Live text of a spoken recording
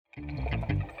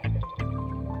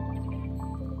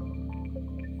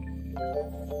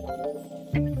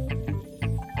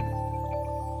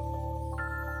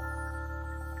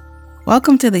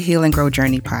Welcome to the Heal and Grow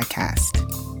Journey podcast.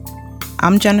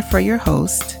 I'm Jennifer, your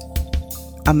host,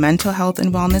 a mental health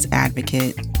and wellness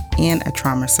advocate, and a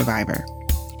trauma survivor.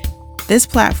 This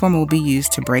platform will be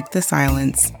used to break the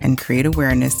silence and create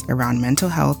awareness around mental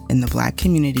health in the Black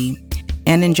community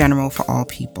and in general for all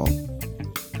people.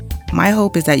 My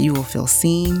hope is that you will feel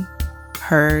seen,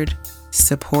 heard,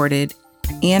 supported,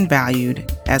 and valued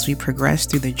as we progress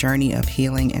through the journey of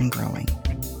healing and growing.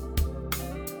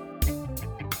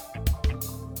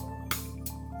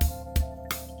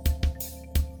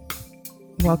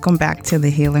 Welcome back to the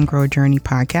Heal and Grow Journey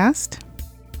podcast.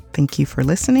 Thank you for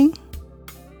listening.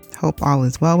 Hope all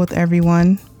is well with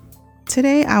everyone.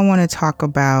 Today, I want to talk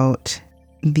about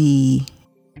the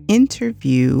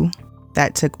interview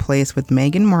that took place with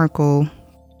Meghan Markle,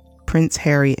 Prince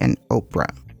Harry, and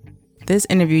Oprah. This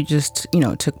interview just,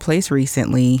 took place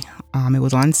recently. It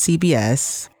was on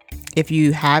CBS. If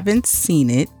you haven't seen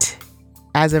it,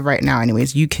 as of right now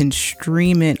anyways, you can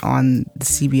stream it on the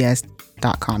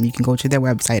CBS.com. You can go to their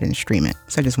website and stream it.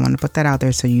 So I just want to put that out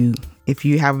there so if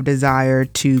you have a desire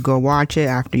to go watch it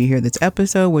after you hear this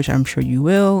episode, which I'm sure you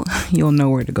will, you'll know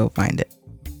where to go find it.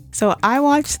 So I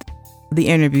watched the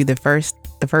interview the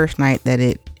first night that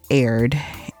it aired,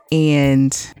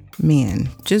 and man,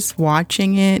 just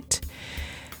watching it,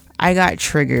 I got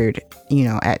triggered,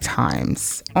 at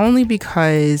times, only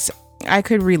because I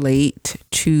could relate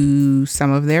to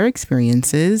some of their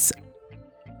experiences,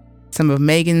 some of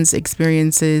Meghan's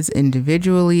experiences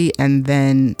individually, and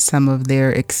then some of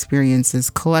their experiences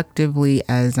collectively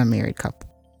as a married couple.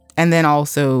 And then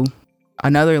also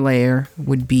another layer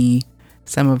would be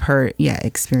some of her,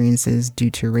 experiences due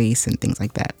to race and things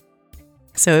like that.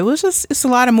 So it's a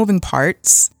lot of moving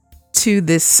parts to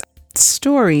this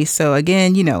story. So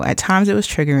again, at times it was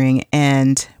triggering,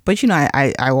 but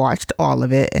I watched all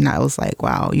of it and I was like,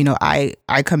 wow,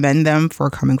 I commend them for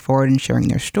coming forward and sharing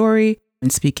their story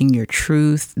and speaking your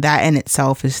truth. That in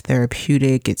itself is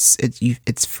therapeutic.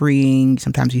 It's freeing.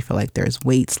 Sometimes you feel like there's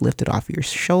weights lifted off your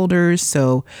shoulders.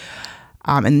 So,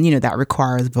 that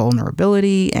requires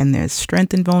vulnerability, and there's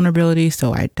strength in vulnerability.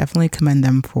 So I definitely commend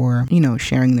them for,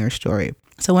 sharing their story.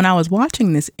 So when I was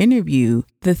watching this interview,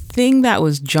 the thing that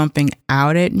was jumping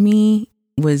out at me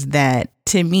was that,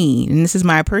 to me, and this is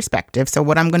my perspective, so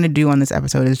what I'm going to do on this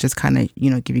episode is just kind of,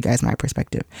 give you guys my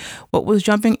perspective. What was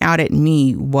jumping out at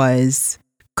me was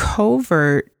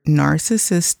covert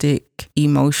narcissistic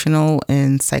emotional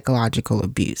and psychological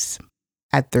abuse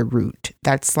at the root.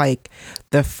 That's like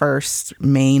the first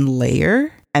main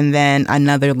layer. And then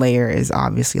another layer is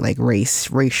obviously like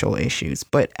racial issues.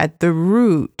 But at the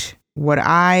root, what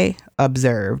I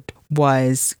observed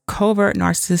was covert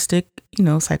narcissistic,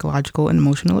 psychological and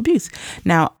emotional abuse.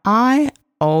 Now, I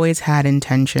always had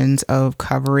intentions of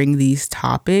covering these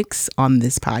topics on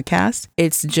this podcast.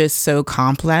 It's just so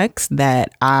complex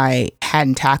that I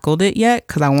hadn't tackled it yet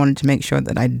because I wanted to make sure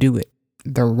that I do it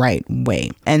the right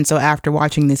way. And so after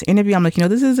watching this interview, I'm like,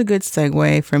 this is a good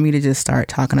segue for me to just start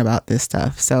talking about this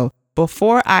stuff. So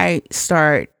before I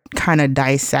start kind of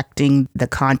dissecting the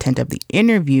content of the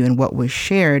interview and what was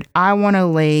shared, I want to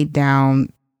lay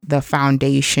down the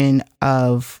foundation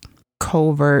of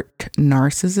covert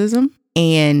narcissism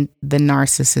and the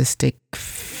narcissistic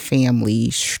family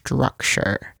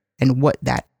structure and what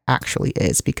that actually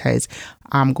is, because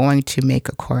I'm going to make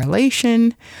a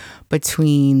correlation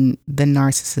between the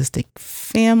narcissistic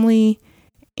family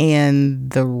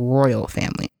and the royal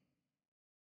family.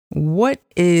 What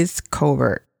is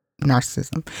covert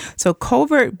narcissism? So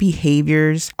covert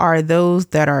behaviors are those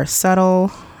that are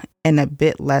subtle and a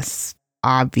bit less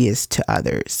obvious to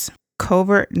others.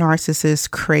 Covert narcissists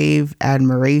crave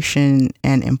admiration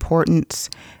and importance,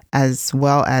 as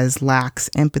well as lacks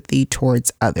empathy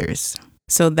towards others.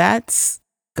 So that's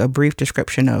a brief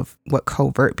description of what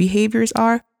covert behaviors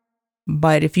are.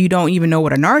 But if you don't even know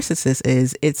what a narcissist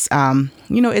is, it's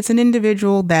it's an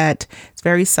individual that is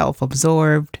very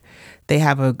self-absorbed. They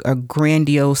have a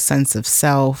grandiose sense of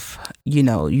self.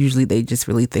 Usually they just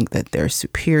really think that they're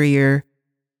superior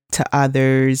to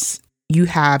others. You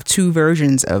have two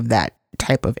versions of that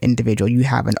type of individual. You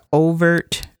have an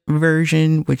overt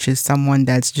version, which is someone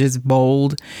that's just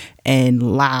bold and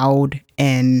loud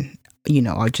and,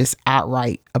 are just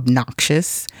outright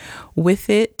obnoxious with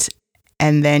it.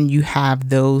 And then you have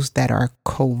those that are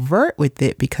covert with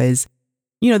it because,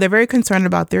 they're very concerned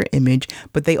about their image,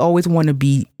 but they always want to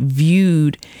be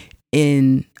viewed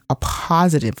in a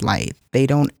positive light. They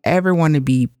don't ever want to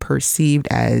be perceived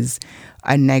as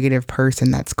a negative person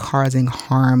that's causing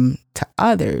harm to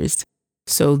others.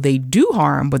 So they do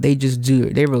harm, but they just do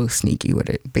it. They're really sneaky with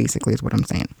it, basically, is what I'm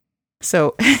saying.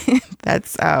 So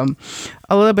that's a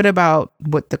little bit about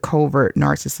what the covert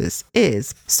narcissist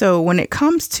is. So when it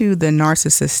comes to the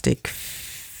narcissistic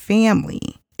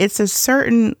family, it's a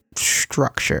certain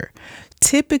structure.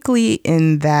 Typically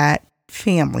in that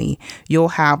family, you'll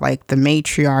have like the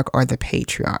matriarch or the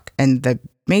patriarch. And the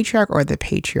matriarch or the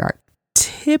patriarch,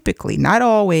 typically, not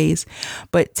always,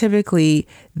 but typically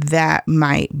that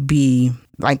might be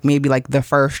like maybe like the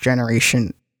first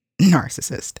generation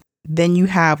narcissist. Then you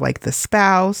have like the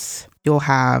spouse, you'll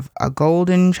have a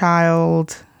golden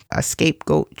child, a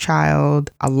scapegoat child,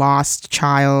 a lost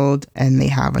child, and they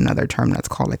have another term that's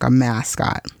called like a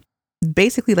mascot.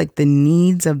 Basically, like the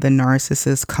needs of the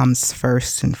narcissist comes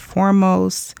first and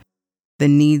foremost. The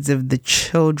needs of the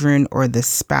children or the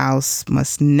spouse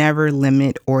must never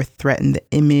limit or threaten the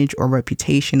image or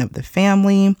reputation of the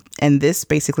family. And this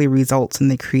basically results in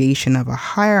the creation of a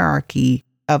hierarchy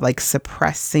of like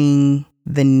suppressing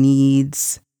the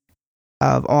needs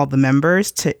of all the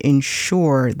members to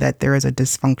ensure that there is a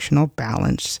dysfunctional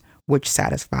balance which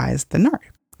satisfies the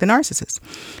narcissist.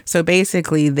 So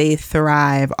basically, they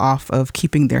thrive off of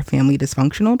keeping their family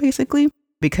dysfunctional, basically,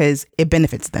 because it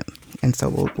benefits them. And so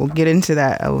we'll get into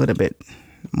that a little bit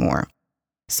more.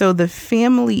 So the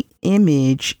family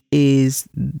image is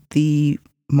the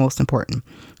most important.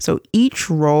 So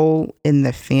each role in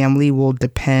the family will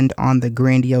depend on the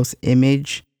grandiose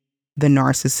image the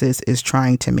narcissist is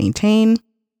trying to maintain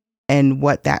and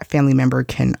what that family member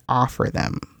can offer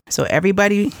them. So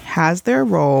everybody has their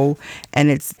role,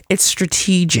 and it's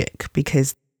strategic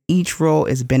because each role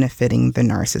is benefiting the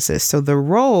narcissist. So the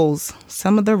roles,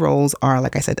 some of the roles are,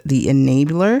 like I said, the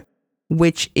enabler,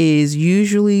 which is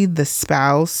usually the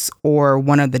spouse or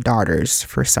one of the daughters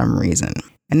for some reason.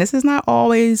 And this is not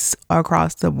always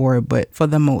across the board, but for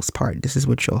the most part, this is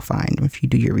what you'll find if you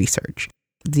do your research.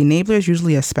 The enabler is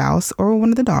usually a spouse or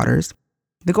one of the daughters.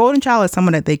 The golden child is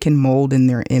someone that they can mold in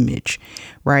their image,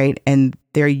 right? And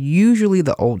they're usually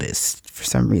the oldest for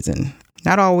some reason.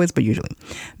 Not always, but usually.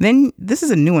 Then this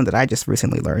is a new one that I just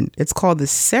recently learned. It's called the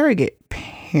surrogate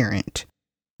parent.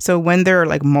 So when there are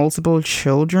like multiple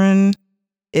children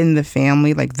in the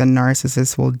family, like the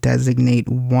narcissist will designate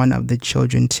one of the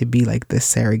children to be like the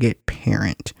surrogate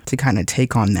parent, to kind of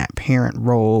take on that parent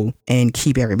role and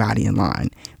keep everybody in line.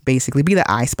 Basically be the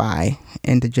I spy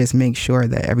and to just make sure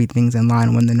that everything's in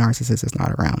line when the narcissist is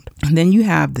not around. And then you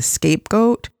have the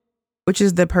scapegoat, which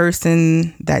is the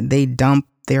person that they dump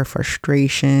their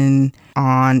frustration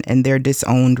on and their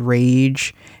disowned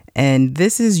rage. And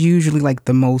this is usually like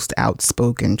the most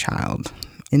outspoken child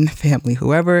in the family.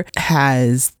 Whoever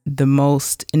has the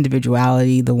most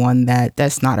individuality, the one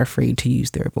that's not afraid to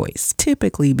use their voice,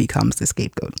 typically becomes the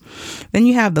scapegoat. Then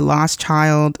you have the lost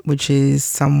child, which is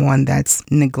someone that's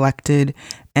neglected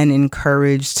and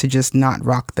encouraged to just not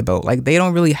rock the boat. Like they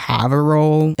don't really have a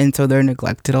role, and so they're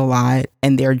neglected a lot,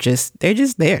 and they're just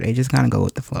there. They just kind of go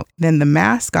with the flow. Then the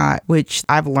mascot, which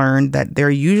I've learned that they're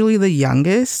usually the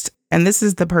youngest, and this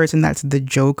is the person that's the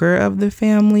joker of the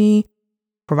family,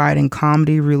 providing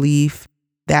comedy relief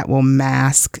that will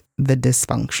mask the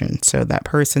dysfunction. So that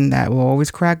person that will always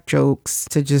crack jokes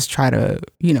to just try to,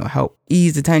 help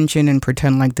ease the tension and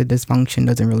pretend like the dysfunction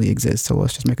doesn't really exist. So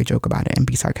let's just make a joke about it and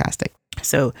be sarcastic.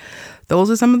 So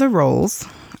those are some of the roles.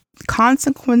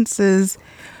 Consequences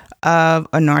of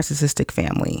a narcissistic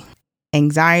family: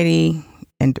 anxiety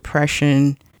and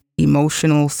depression,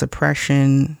 emotional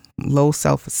suppression, low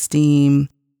self-esteem,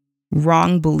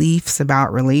 wrong beliefs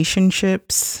about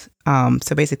relationships.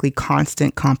 So basically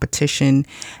constant competition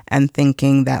and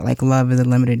thinking that like love is a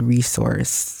limited resource.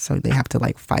 So they have to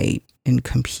like fight and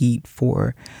compete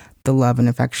for the love and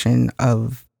affection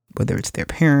of whether it's their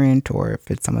parent or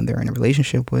if it's someone they're in a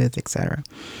relationship with, etc.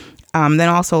 Then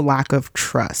also lack of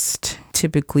trust.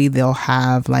 Typically they'll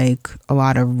have like a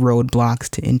lot of roadblocks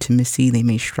to intimacy. They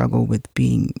may struggle with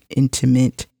being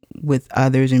intimate with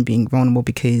others and being vulnerable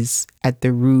because at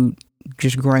the root,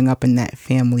 just growing up in that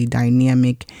family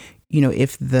dynamic,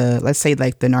 if let's say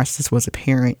like the narcissist was a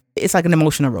parent, it's like an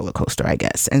emotional roller coaster, I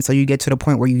guess. And so you get to the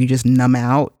point where you just numb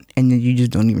out and you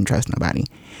just don't even trust nobody.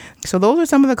 So those are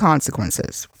some of the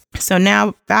consequences. So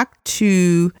now back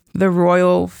to the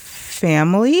royal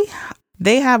family.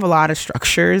 They have a lot of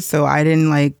structures. So I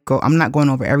didn't I'm not going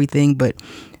over everything, but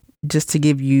just to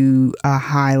give you a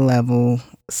high level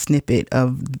snippet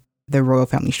of the royal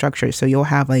family structure. So you'll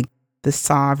have like the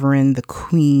sovereign, the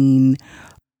queen,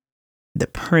 the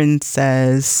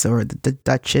princess or the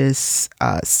duchess,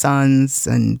 sons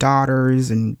and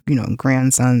daughters and,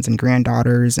 grandsons and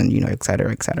granddaughters and, et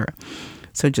cetera, et cetera.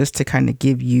 So just to kind of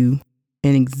give you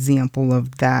an example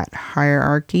of that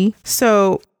hierarchy.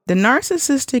 So the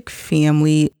narcissistic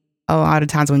family, a lot of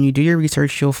times when you do your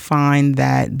research, you'll find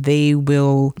that they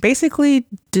will basically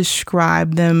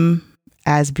describe them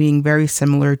as being very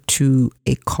similar to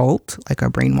a cult, like a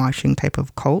brainwashing type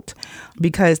of cult,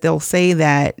 because they'll say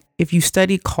that if you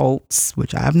study cults,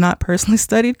 which I have not personally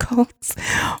studied cults,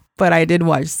 but I did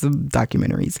watch some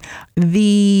documentaries,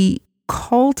 the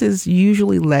cult is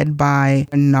usually led by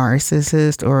a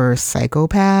narcissist or a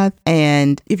psychopath.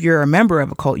 And if you're a member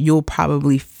of a cult, you'll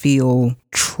probably feel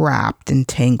trapped,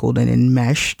 entangled, and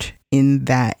enmeshed in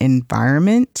that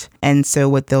environment. And so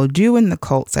what they'll do in the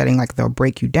cult setting, like they'll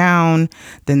break you down,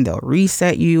 then they'll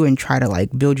reset you and try to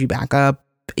like build you back up,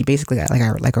 basically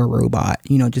like a robot,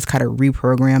 just kind of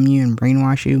reprogram you and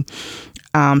brainwash you.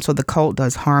 So the cult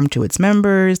does harm to its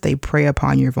members. They prey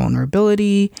upon your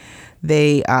vulnerability.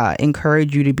 They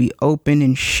encourage you to be open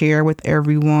and share with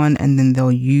everyone, and then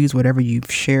they'll use whatever you've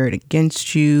shared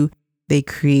against you. They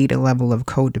create a level of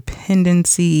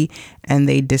codependency, and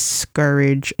they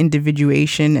discourage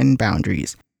individuation and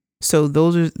boundaries. So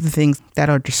those are the things that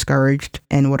are discouraged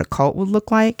and what a cult would look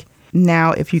like.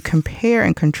 Now, if you compare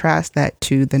and contrast that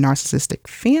to the narcissistic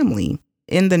family,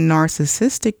 in the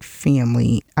narcissistic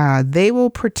family, they will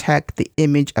protect the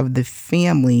image of the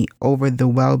family over the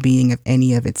well-being of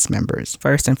any of its members.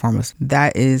 First and foremost,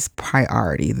 that is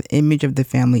priority. The image of the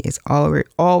family is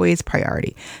always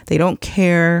priority. They don't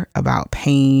care about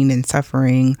pain and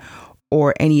suffering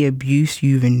or any abuse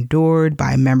you've endured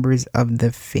by members of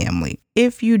the family.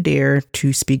 If you dare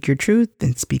to speak your truth,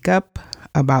 then speak up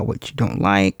about what you don't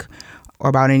like or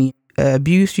about any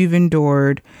abuse you've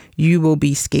endured, you will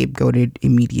be scapegoated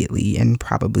immediately and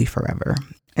probably forever.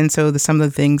 And so some of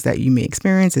the things that you may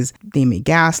experience is they may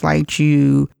gaslight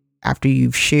you after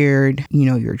you've shared,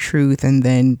 your truth, and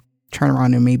then turn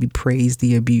around and maybe praise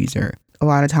the abuser. A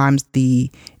lot of times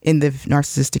in the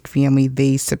narcissistic family,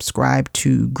 they subscribe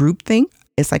to groupthink.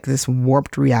 It's like this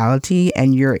warped reality,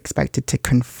 and you're expected to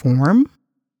conform.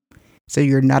 So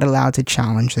you're not allowed to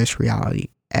challenge this reality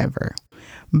ever.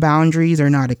 Boundaries are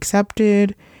not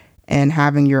accepted, and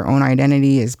having your own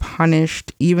identity is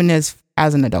punished, even as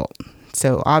an adult.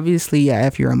 So obviously,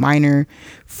 if you're a minor,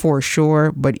 for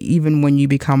sure, but even when you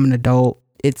become an adult,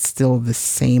 it's still the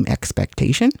same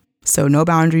expectation. So no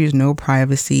boundaries, no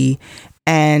privacy,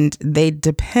 and they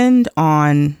depend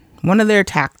on, one of their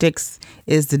tactics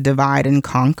is to divide and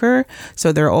conquer.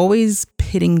 So they're always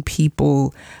pitting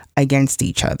people against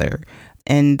each other.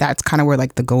 And that's kind of where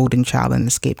like the golden child and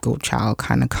the scapegoat child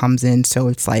kind of comes in. So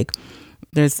it's like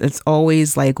it's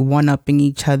always like one-upping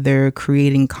each other,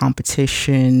 creating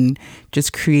competition,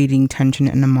 just creating tension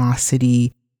and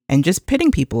animosity, and just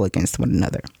pitting people against one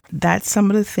another. That's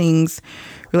some of the things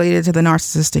related to the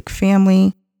narcissistic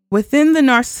family. Within the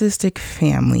narcissistic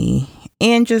family,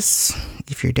 and just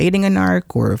if you're dating a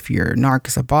narc or if your narc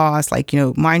is a boss,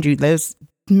 mind you, there's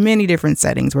many different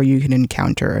settings where you can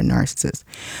encounter a narcissist.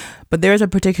 But there's a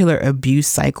particular abuse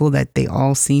cycle that they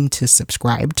all seem to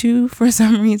subscribe to for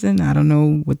some reason. I don't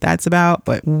know what that's about.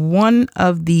 But one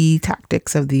of the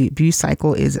tactics of the abuse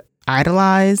cycle is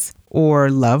idolize or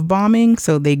love bombing.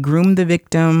 So they groom the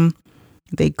victim.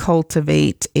 They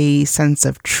cultivate a sense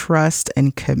of trust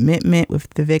and commitment with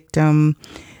the victim.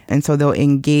 And so they'll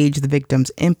engage the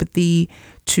victim's empathy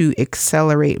to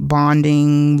accelerate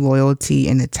bonding, loyalty,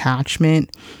 and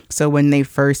attachment. So when they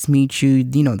first meet you,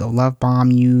 they'll love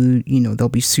bomb you, they'll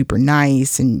be super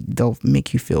nice and they'll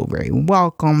make you feel very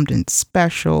welcomed and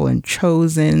special and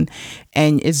chosen.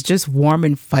 And it's just warm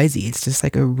and fuzzy. It's just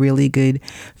like a really good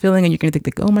feeling. And you're going to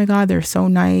think like, oh my God, they're so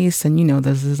nice. And,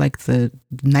 this is like the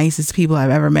nicest people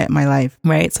I've ever met in my life.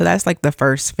 Right. So that's like the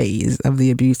first phase of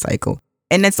the abuse cycle.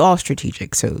 And it's all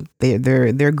strategic. So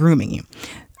they're grooming you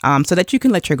so that you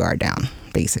can let your guard down,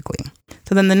 basically.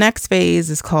 So then the next phase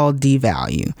is called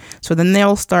devalue. So then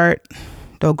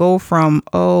they'll go from,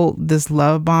 this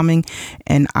love bombing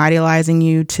and idealizing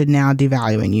you to now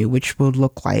devaluing you, which will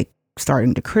look like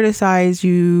starting to criticize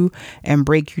you and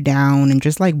break you down and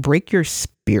just like break your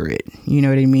spirit. You know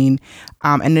what I mean?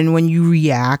 And then when you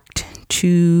react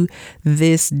to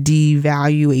this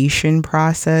devaluation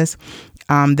process,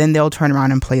 then they'll turn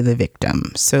around and play the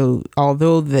victim. So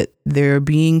although that they're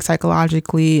being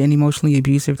psychologically and emotionally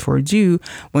abusive towards you,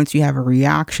 once you have a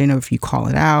reaction, or if you call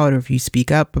it out, or if you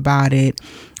speak up about it,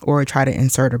 or try to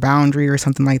insert a boundary or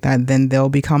something like that, then they'll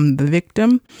become the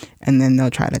victim. And then they'll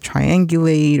try to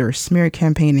triangulate or smear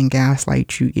campaign and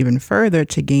gaslight you even further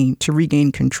to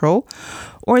regain control.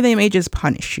 Or they may just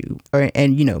punish you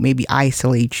and maybe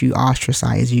isolate you,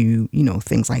 ostracize you,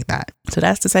 things like that. So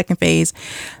that's the second phase.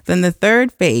 Then the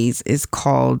third phase is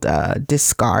called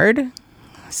discard.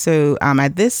 So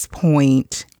at this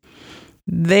point,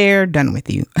 they're done with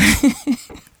you.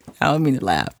 I don't mean to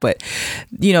laugh, but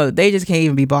they just can't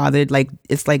even be bothered. Like,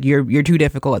 it's like you're too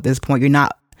difficult at this point.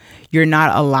 You're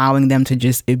not allowing them to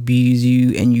just abuse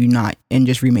you and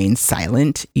just remain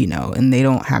silent, and they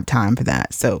don't have time for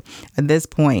that. So at this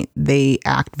point, they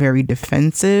act very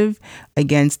defensive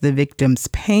against the victim's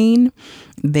pain.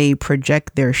 They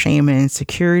project their shame and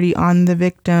insecurity on the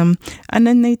victim, and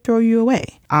then they throw you away.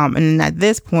 And at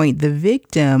this point, the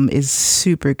victim is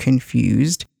super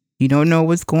confused. You don't know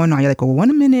what's going on. You're like, well,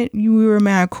 1 minute you were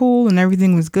mad cool and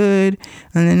everything was good.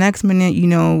 And the next minute,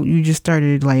 you just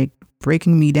started like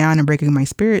breaking me down and breaking my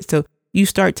spirit. So you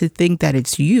start to think that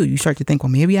it's you. You start to think,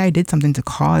 well, maybe I did something to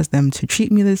cause them to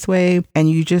treat me this way. And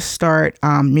you just start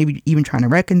maybe even trying to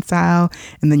reconcile.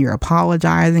 And then you're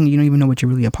apologizing. You don't even know what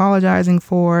you're really apologizing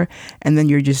for. And then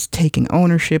you're just taking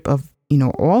ownership of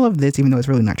all of this, even though it's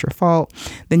really not your fault.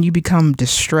 Then you become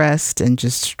distressed and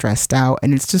just stressed out,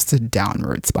 and it's just a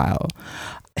downward spiral.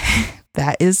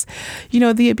 That is,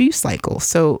 the abuse cycle.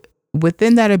 So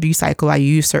within that abuse cycle, I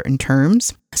use certain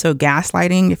terms. So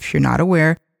gaslighting, if you're not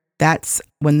aware, that's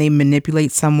when they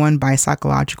manipulate someone by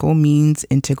psychological means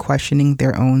into questioning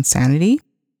their own sanity.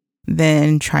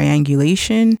 Then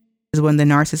triangulation is when the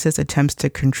narcissist attempts to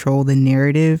control the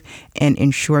narrative and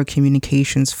ensure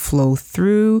communications flow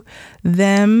through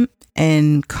them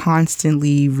and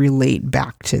constantly relate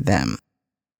back to them.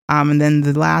 And then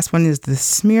the last one is the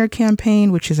smear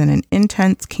campaign, which is an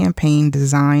intense campaign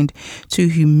designed to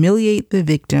humiliate the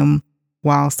victim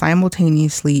while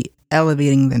simultaneously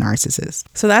elevating the narcissist.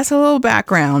 So that's a little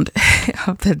background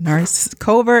of the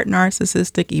covert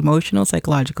narcissistic emotional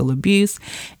psychological abuse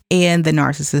and the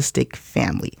narcissistic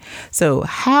family. So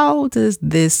how does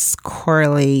this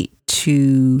correlate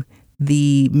to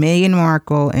the Meghan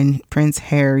Markle and Prince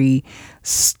Harry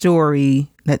story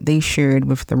that they shared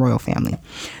with the royal family?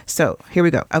 So here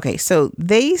we go. Okay, so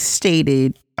they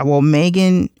stated,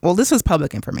 this was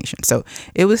public information. So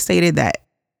it was stated that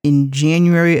in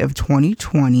January of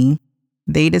 2020,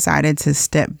 they decided to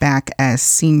step back as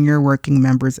senior working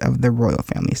members of the royal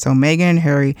family. So Meghan and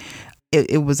Harry,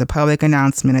 it was a public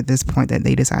announcement at this point that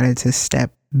they decided to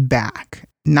step back,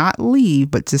 not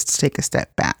leave, but just take a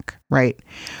step back, right,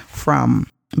 from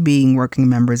being working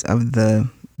members of the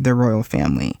royal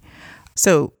family.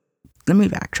 So let me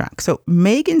backtrack. So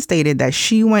Meghan stated that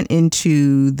she went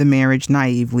into the marriage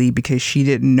naively because she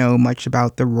didn't know much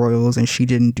about the royals and she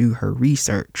didn't do her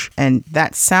research. And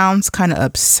that sounds kind of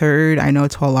absurd. I know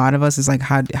to a lot of us, it's like,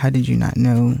 how did you not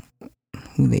know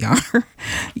who they are?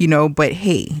 But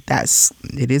hey,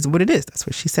 it is what it is. That's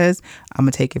what she says. I'm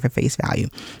gonna take it for face value.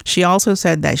 She also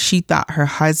said that she thought her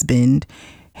husband,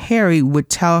 Harry, would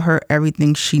tell her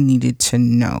everything she needed to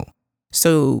know.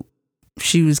 So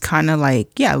she was kind of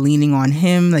like, leaning on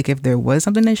him. Like if there was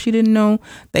something that she didn't know,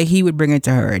 that he would bring it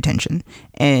to her attention.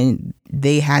 And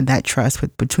they had that trust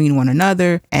between one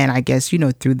another. And I guess,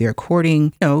 through their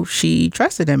courting, she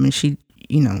trusted him and she,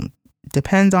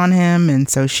 depends on him. And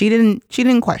so she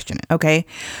didn't question it. Okay.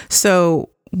 So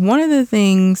one of the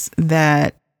things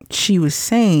that she was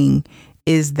saying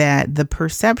is that the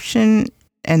perception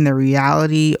and the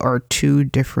reality are two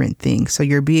different things. So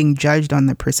you're being judged on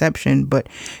the perception, but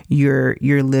you're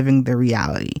living the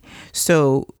reality.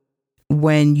 So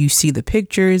when you see the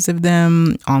pictures of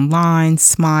them online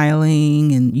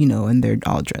smiling and, and they're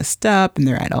all dressed up and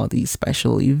they're at all these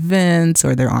special events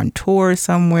or they're on tour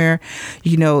somewhere,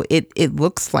 it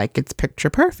looks like it's picture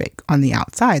perfect on the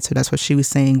outside. So that's what she was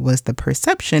saying was the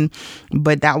perception,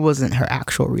 but that wasn't her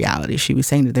actual reality. She was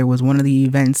saying that there was one of the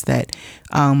events that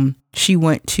they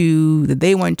went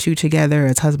to together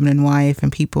as husband and wife, and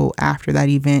people after that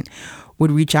event would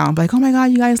reach out and be like, oh my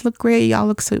God, you guys look great. You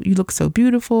look so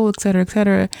beautiful, et cetera, et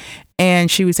cetera.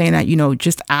 And she was saying that,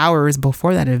 just hours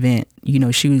before that event,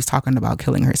 she was talking about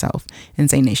killing herself and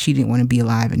saying that she didn't want to be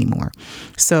alive anymore.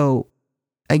 So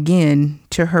again,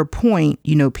 to her point,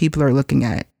 people are looking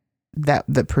at that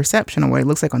the perception of what it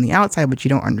looks like on the outside, but you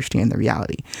don't understand the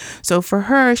reality. So for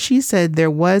her, she said there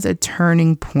was a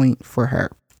turning point for her.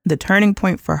 The turning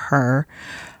point for her,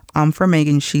 for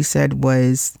Meghan, she said,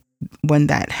 was when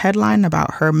that headline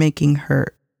about her making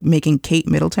Kate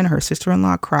Middleton, her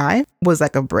sister-in-law, cry was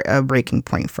like a breaking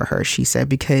point for her, she said,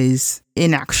 because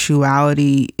in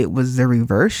actuality, it was the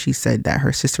reverse. She said that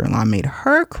her sister-in-law made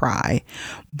her cry,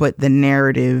 but the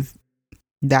narrative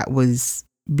that was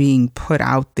being put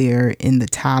out there in the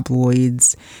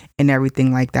tabloids and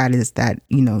everything like that is that,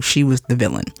 she was the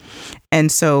villain.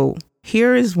 And so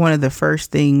here is one of the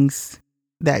first things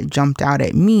that jumped out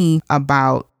at me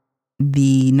about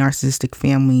the narcissistic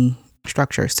family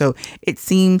structure. So it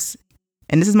seems,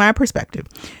 and this is my perspective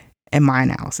and my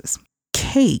analysis.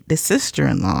 Kate, the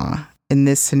sister-in-law in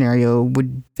this scenario,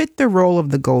 would fit the role of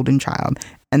the golden child.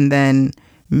 And then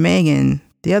Megan,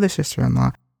 the other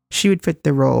sister-in-law, she would fit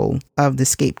the role of the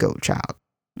scapegoat child.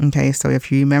 Okay, so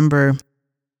if you remember,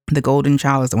 the golden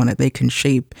child is the one that they can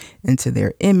shape into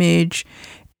their image,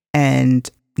 and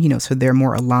so they're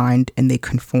more aligned and they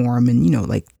conform, and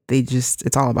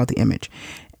it's all about the image,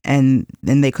 and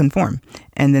then they conform.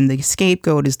 And then the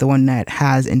scapegoat is the one that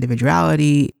has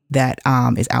individuality, that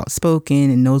is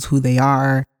outspoken and knows who they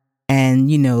are, and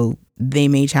they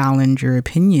may challenge your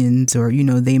opinions, or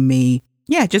they may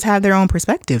just have their own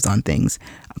perspectives on things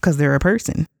because they're a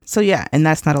person. So and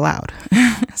that's not allowed.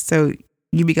 So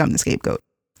you become the scapegoat.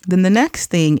 Then the next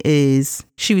thing is,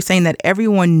 she was saying that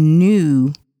everyone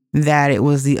knew that it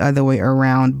was the other way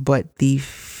around, but the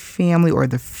family or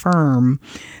the firm,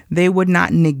 they would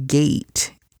not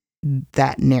negate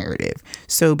that narrative.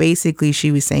 So basically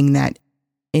she was saying that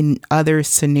in other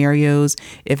scenarios,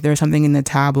 if there's something in the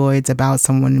tabloids about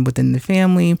someone within the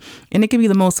family, and it could be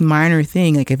the most minor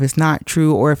thing, like if it's not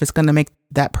true or if it's going to make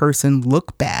that person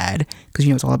look bad, because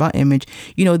it's all about image,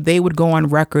 they would go on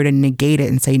record and negate it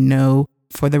and say, no,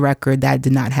 for the record, that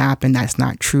did not happen, that's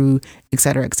not true,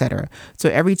 etc., etc. So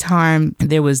every time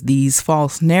there was these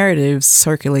false narratives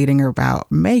circulating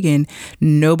about Megan,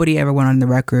 nobody ever went on the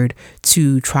record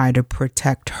to try to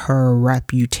protect her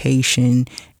reputation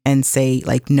and say,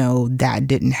 like, no, that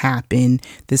didn't happen,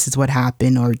 this is what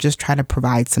happened, or just try to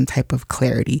provide some type of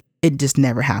clarity. It just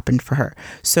never happened for her.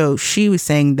 So she was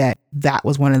saying that that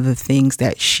was one of the things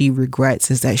that she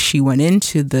regrets, is that she went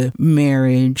into the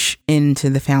marriage, into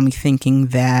the family, thinking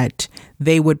that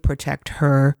they would protect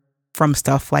her from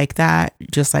stuff like that,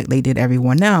 just like they did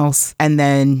everyone else. And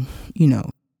then,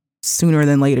 sooner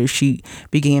than later, she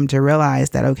began to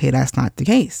realize that, okay, that's not the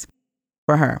case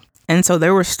for her. And so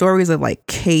there were stories of like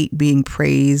Kate being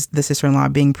praised, the sister-in-law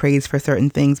being praised for certain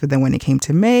things. But then when it came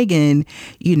to Megan,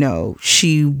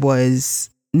 she was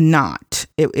not.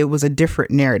 It was a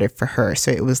different narrative for her.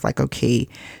 So it was like, okay.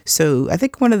 So I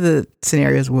think one of the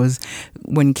scenarios was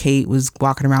when Kate was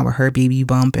walking around with her baby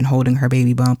bump and holding her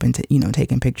baby bump and,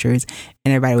 taking pictures.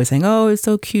 And everybody was saying, oh, it's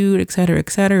so cute, et cetera, et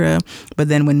cetera. But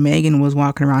then when Megan was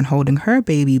walking around holding her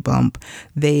baby bump,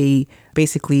 they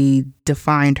basically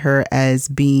defined her as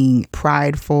being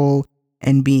prideful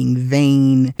and being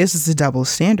vain. This is a double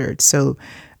standard. So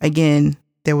again,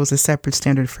 there was a separate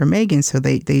standard for Megan. So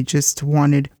they just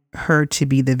wanted her to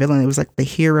be the villain. It was like the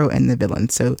hero and the villain.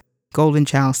 So golden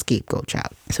child, scapegoat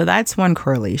child. So that's one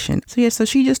correlation. So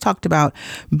she just talked about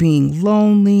being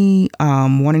lonely,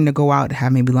 wanting to go out and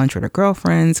have maybe lunch with her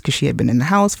girlfriends because she had been in the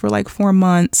house for like 4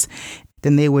 months.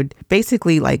 Then they would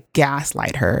basically like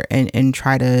gaslight her and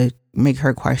try to make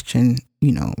her question,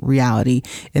 reality.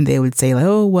 And they would say like,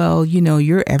 oh, well,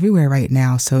 you're everywhere right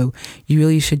now, so you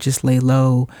really should just lay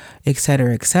low, et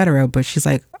cetera, et cetera. But she's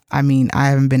like, I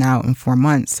haven't been out in 4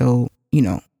 months. So,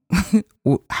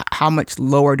 how much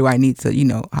lower do I need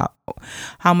to,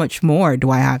 how much more do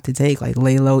I have to take? Like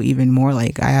lay low even more?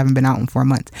 Like I haven't been out in 4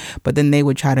 months. But then they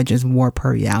would try to just warp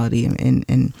her reality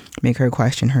and make her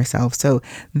question herself. So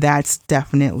that's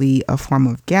definitely a form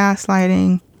of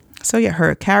gaslighting. So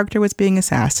her character was being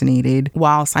assassinated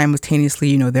while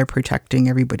simultaneously, they're protecting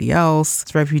everybody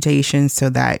else's reputation. So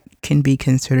that can be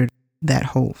considered that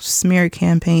whole smear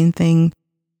campaign thing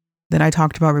that I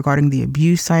talked about regarding the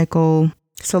abuse cycle.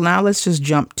 So now let's just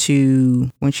jump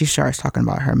to when she starts talking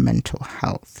about her mental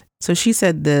health. So she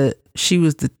said she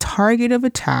was the target of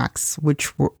attacks,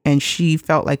 and she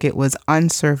felt like it was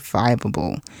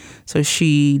unsurvivable. So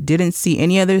she didn't see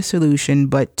any other solution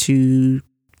but to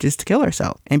kill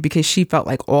herself. And because she felt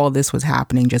like all this was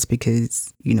happening just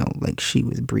because, like she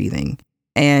was breathing.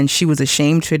 And she was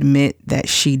ashamed to admit that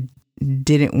she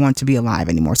didn't want to be alive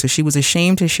anymore. So she was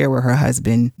ashamed to share with her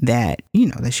husband that,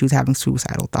 that she was having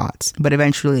suicidal thoughts. But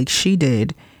eventually she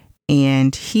did.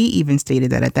 And he even stated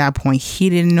that at that point,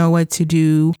 he didn't know what to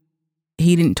do.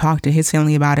 He didn't talk to his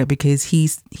family about it because he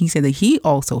said that he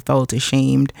also felt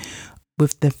ashamed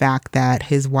with the fact that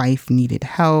his wife needed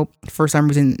help. For some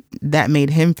reason, that made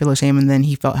him feel ashamed, and then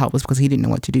he felt helpless because he didn't know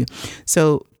what to do.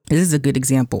 So this is a good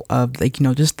example of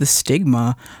just the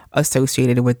stigma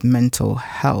associated with mental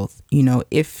health.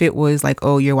 If it was like,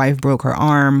 oh, your wife broke her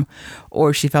arm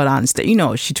or she fell down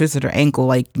and she twisted her ankle,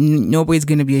 like nobody's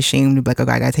going to be ashamed to be like,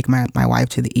 okay, I got to take my wife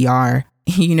to the ER.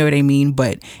 You know what I mean?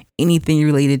 But anything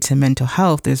related to mental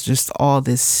health, there's just all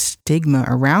this stigma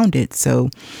around it. So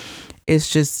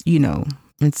it's just,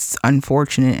 It's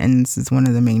unfortunate, and this is one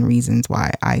of the main reasons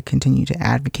why I continue to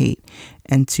advocate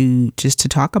and to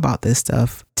talk about this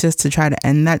stuff, just to try to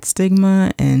end that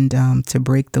stigma and to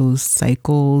break those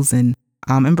cycles and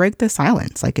break the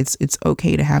silence. Like it's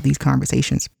okay to have these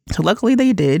conversations. So luckily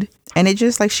they did. And it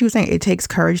just, like she was saying, it takes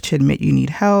courage to admit you need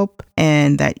help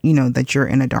and that, that you're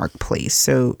in a dark place.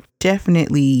 So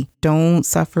definitely don't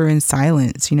suffer in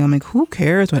silence. I'm like, who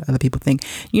cares what other people think?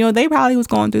 They probably was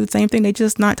going through the same thing. They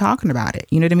just not talking about it.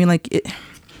 You know what I mean? Like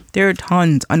there are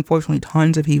unfortunately,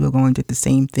 tons of people going through the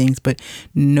same things, but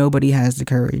nobody has the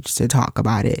courage to talk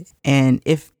about it. And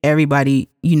if everybody,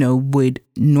 would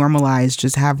normalize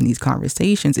just having these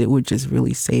conversations, it would just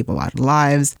really save a lot of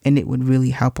lives and it would really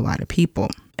help a lot of people.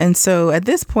 And so at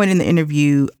this point in the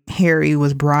interview, Harry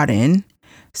was brought in.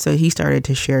 So he started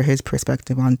to share his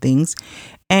perspective on things.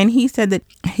 And he said that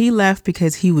he left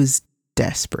because he was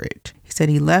desperate. He said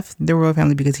he left the royal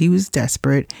family because he was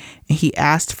desperate and he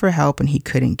asked for help and he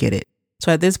couldn't get it.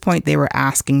 So at this point, they were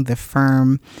asking the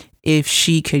firm if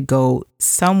she could go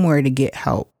somewhere to get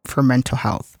help for mental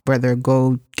health, whether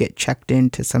go get checked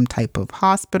into some type of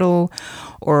hospital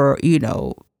or,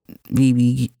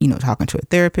 maybe, talking to a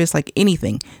therapist, like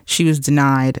anything. She was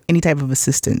denied any type of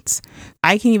assistance.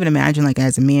 I can't even imagine, like,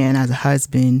 as a man, as a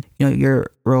husband, your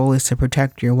role is to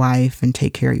protect your wife and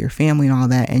take care of your family and all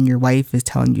that. And your wife is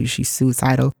telling you she's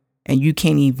suicidal and you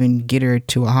can't even get her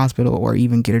to a hospital or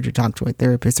even get her to talk to a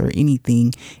therapist or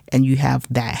anything. And you have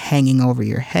that hanging over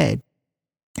your head.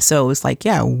 So it's like,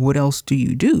 yeah, what else do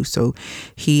you do? So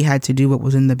he had to do what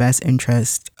was in the best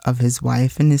interest of his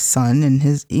wife and his son and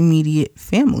his immediate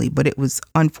family. But it was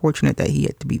unfortunate that he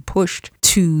had to be pushed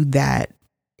to that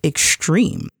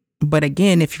extreme. But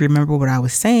again, if you remember what I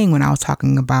was saying when I was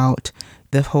talking about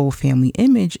the whole family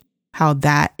image, how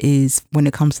that is, when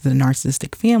it comes to the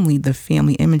narcissistic family, the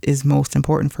family image is most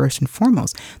important first and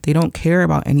foremost. They don't care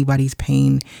about anybody's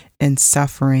pain and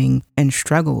suffering and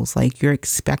struggles. Like, you're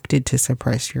expected to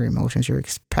suppress your emotions. You're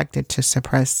expected to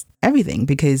suppress everything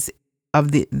because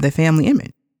of the family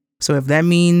image. So if that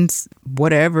means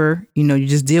whatever, you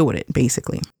just deal with it,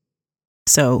 basically.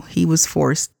 So he was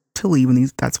forced to leave, and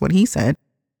that's what he said.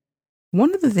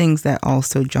 One of the things that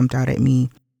also jumped out at me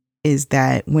is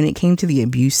that when it came to the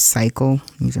abuse cycle,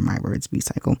 these are my words, abuse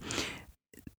cycle,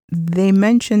 they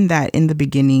mentioned that in the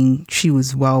beginning, she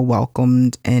was well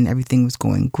welcomed and everything was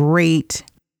going great.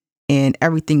 And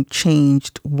everything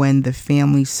changed when the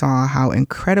family saw how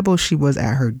incredible she was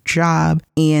at her job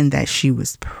and that she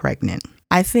was pregnant.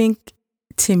 I think,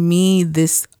 to me,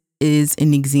 this is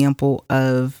an example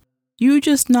of you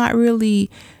just not really...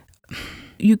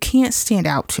 You can't stand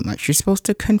out too much. You're supposed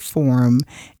to conform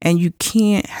and you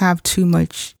can't have too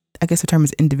much, I guess the term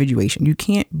is individuation. You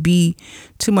can't be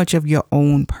too much of your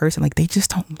own person. Like, they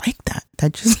just don't like that.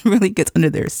 That just really gets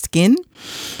under their skin.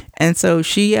 And so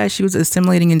she was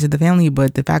assimilating into the family,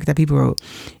 but the fact that people were,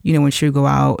 when she would go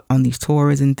out on these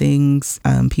tours and things,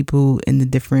 people in the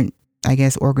different, I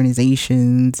guess,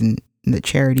 organizations and the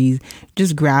charities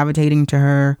just gravitating to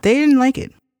her, they didn't like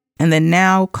it. And then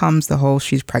now comes the whole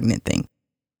she's pregnant thing.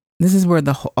 This is where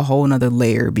a whole nother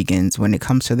layer begins when it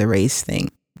comes to the race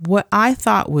thing. What I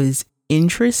thought was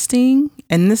interesting,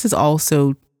 and this is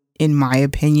also, in my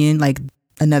opinion, like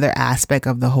another aspect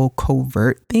of the whole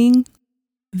covert thing,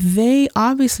 they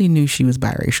obviously knew she was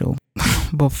biracial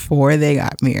before they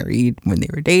got married, when they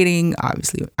were dating,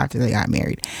 obviously after they got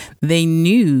married. They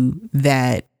knew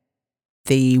that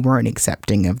they weren't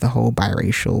accepting of the whole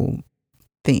biracial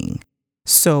thing.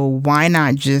 So why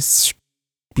not just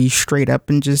be straight up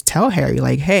and just tell Harry,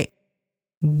 like, hey,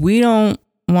 we don't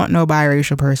want no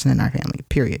biracial person in our family,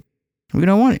 period. We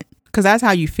don't want it. Because that's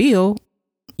how you feel.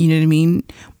 You know what I mean?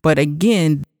 But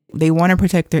again, they want to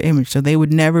protect their image. So they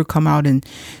would never come out and,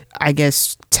 I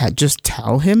guess, just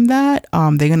tell him that.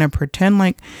 They're going to pretend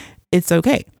like it's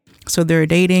okay. So they're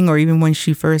dating, or even when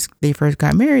they first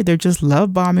got married, they're just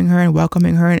love bombing her and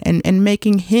welcoming her and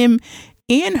making him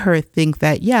and her think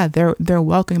that, yeah, they're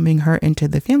welcoming her into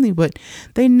the family, but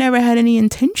they never had any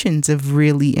intentions of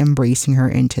really embracing her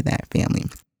into that family.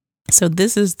 So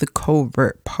this is the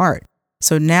covert part.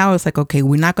 So now it's like, okay,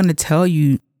 we're not going to tell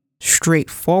you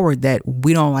straightforward that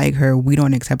we don't like her, we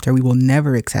don't accept her, we will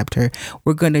never accept her.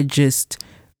 We're going to just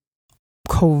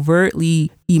covertly,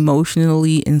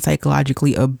 emotionally, and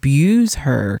psychologically abuse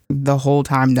her the whole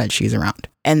time that she's around.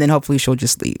 And then hopefully she'll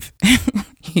just leave.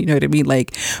 You know what I mean?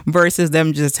 Like, versus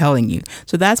them just telling you.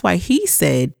 So that's why he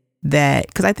said that,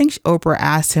 because I think Oprah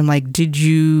asked him, like, did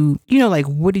you, like,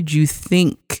 what did you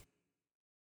think,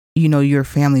 your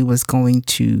family was going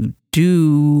to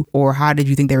do, or how did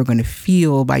you think they were going to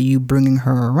feel by you bringing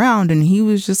her around? And he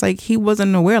was just like, he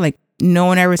wasn't aware. Like, no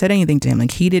one ever said anything to him.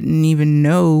 Like, he didn't even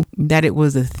know that it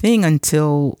was a thing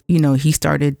until, he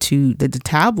started to the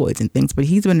tabloids and things, but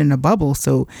he's been in a bubble,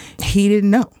 so he didn't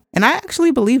know. And I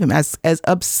actually believe him. As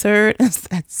absurd as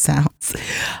that sounds,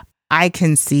 I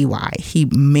can see why he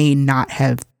may not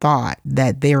have thought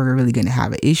that they were really going to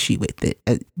have an issue with it.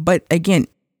 But again,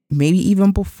 maybe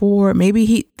even before,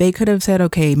 maybe they could have said,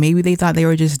 okay, maybe they thought they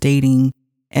were just dating,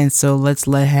 and so let's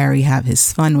let Harry have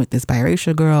his fun with this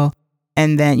biracial girl.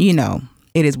 And then,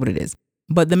 it is what it is.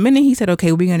 But the minute he said,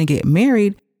 okay, we're going to get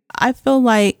married, I feel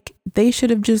like they should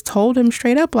have just told him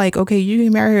straight up, like, okay, you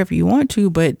can marry her if you want to,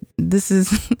 but this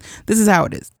is how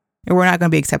it is. And we're not going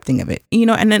to be accepting of it,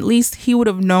 and at least he would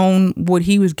have known what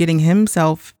he was getting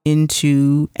himself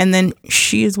into. And then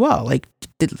she as well, like,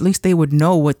 at least they would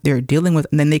know what they're dealing with,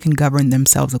 and then they can govern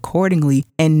themselves accordingly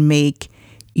and make,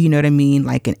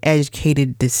 like an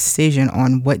educated decision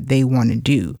on what they want to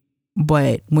do.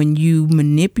 But when you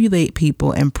manipulate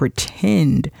people and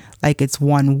pretend like it's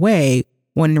one way,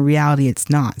 when in reality it's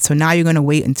not. So now you're going to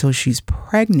wait until she's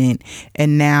pregnant,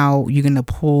 and now you're going to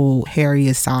pull Harry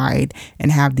aside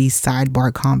and have these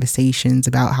sidebar conversations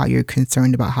about how you're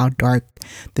concerned about how dark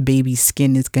the baby's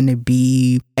skin is going to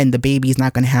be, and the baby's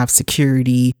not going to have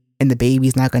security, and the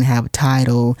baby's not going to have a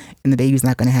title, and the baby's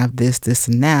not going to have this,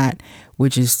 and that,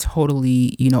 which is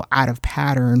totally, out of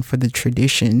pattern for the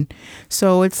tradition.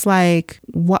 So it's like,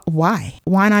 why?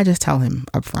 Why not just tell him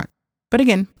up front? But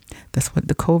again, that's what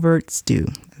the coverts do.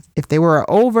 If they were an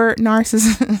overt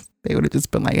narcissist, they would have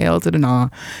just been like, hell to the nah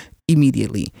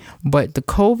immediately. But the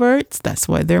coverts, that's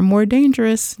why they're more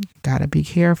dangerous. Gotta be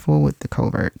careful with the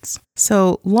coverts.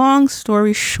 So long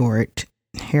story short,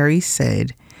 Harry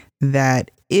said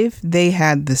that if they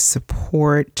had the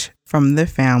support from the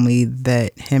family,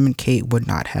 that him and Kate would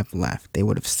not have left. They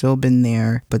would have still been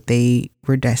there, but they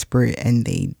were desperate and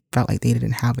they felt like they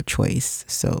didn't have a choice.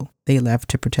 So they left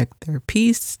to protect their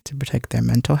peace, to protect their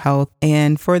mental health,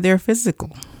 and for their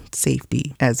physical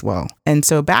safety as well. And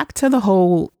so back to the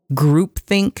whole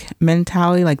groupthink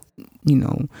mentality, like,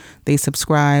 they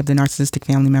subscribe, the narcissistic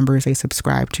family members, they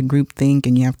subscribe to groupthink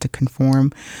and you have to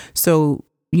conform. So,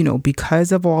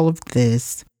 because of all of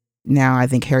this, now I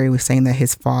think Harry was saying that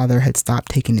his father had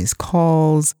stopped taking his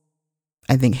calls.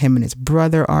 I think him and his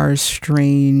brother are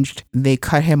estranged. They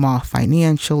cut him off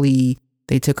financially.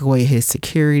 They took away his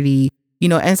security,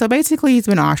 and so basically he's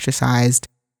been ostracized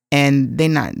and they're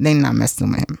not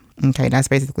messing with him. Okay. That's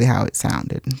basically how it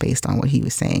sounded based on what he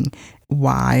was saying.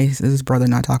 Why is his brother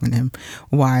not talking to him?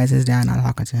 Why is his dad not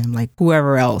talking to him? Like,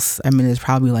 whoever else. I mean, there's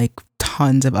probably like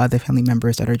tons of other family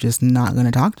members that are just not going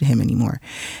to talk to him anymore.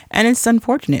 And it's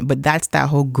unfortunate, but that's that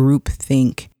whole group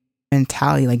think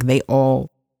mentality. Like,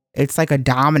 it's like a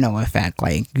domino effect.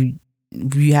 Like,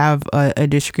 you have a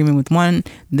disagreement with one,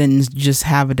 then just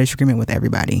have a disagreement with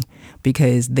everybody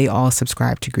because they all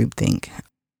subscribe to groupthink.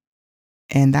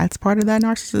 And that's part of that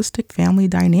narcissistic family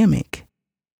dynamic.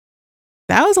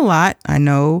 That was a lot, I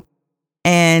know.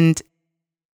 And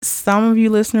some of you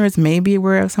listeners may be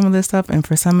aware of some of this stuff. And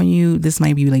for some of you, this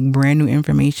might be like brand new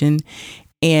information.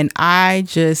 And I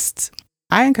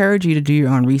encourage you to do your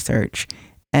own research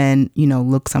and,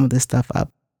 look some of this stuff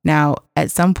up. Now,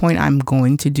 at some point, I'm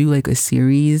going to do like a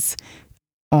series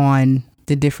on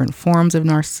the different forms of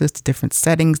narcissists, different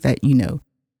settings that,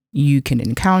 you can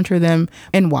encounter them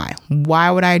and why. Why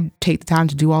would I take the time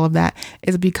to do all of that?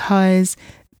 Is because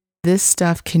this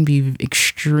stuff can be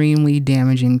extremely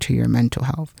damaging to your mental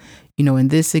health. In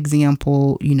this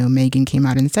example, Megan came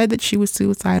out and said that she was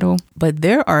suicidal, but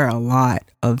there are a lot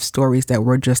of stories that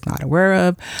we're just not aware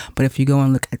of. But if you go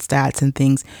and look at stats and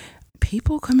things,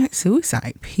 people commit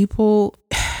suicide. People,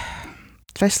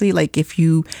 especially like if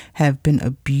you have been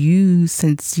abused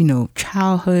since,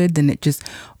 childhood, then it just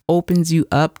opens you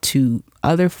up to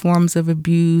other forms of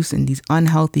abuse and these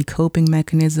unhealthy coping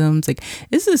mechanisms. Like,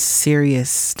 this is serious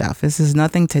stuff. This is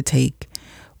nothing to take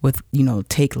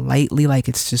lightly, like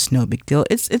it's just no big deal.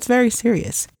 It's very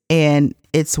serious, and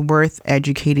it's worth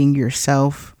educating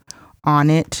yourself on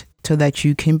it so that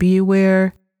you can be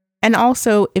aware. And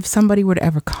also, if somebody were to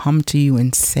ever come to you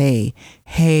and say,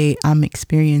 hey, I'm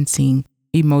experiencing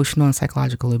emotional and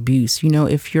psychological abuse,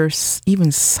 if you're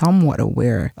even somewhat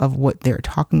aware of what they're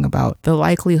talking about, the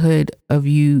likelihood of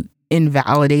you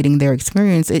invalidating their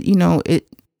experience,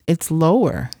 it's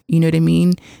lower, you know what I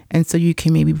mean? And so you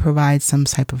can maybe provide some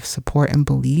type of support and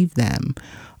believe them.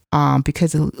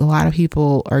 Because a lot of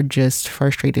people are just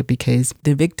frustrated because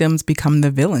the victims become the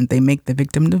villain. They make the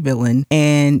victim the villain,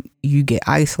 and you get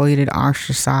isolated,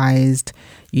 ostracized.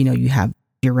 You have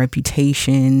your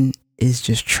reputation is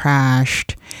just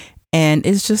trashed, and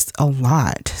it's just a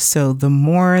lot. So the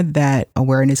more that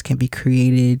awareness can be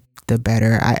created, the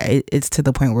better. It's to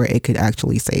the point where it could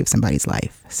actually save somebody's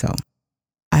life. So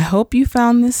I hope you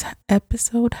found this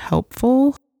episode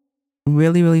helpful.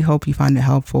 Really, really hope you found it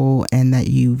helpful and that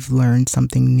you've learned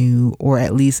something new, or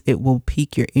at least it will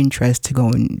pique your interest to go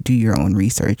and do your own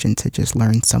research and to just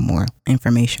learn some more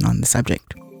information on the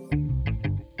subject.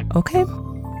 Okay,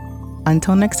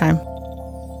 until next time.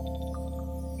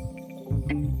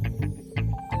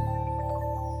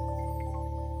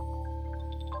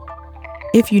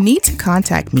 If you need to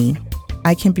contact me,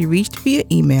 I can be reached via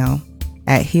email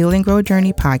at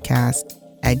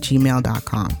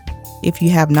healandgrowjourneypodcast@gmail.com. If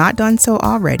you have not done so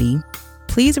already,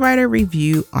 please write a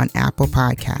review on Apple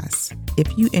Podcasts if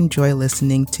you enjoy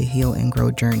listening to Heal and Grow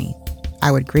Journey.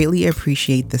 I would greatly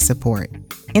appreciate the support.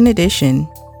 In addition,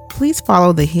 please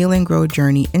follow the Heal and Grow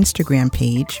Journey Instagram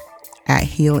page at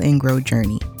Heal and Grow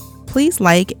Journey. Please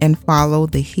like and follow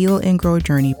the Heal and Grow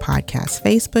Journey podcast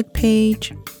Facebook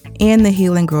page and the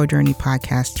Heal and Grow Journey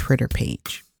podcast Twitter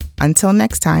page. Until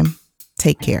next time,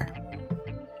 take care.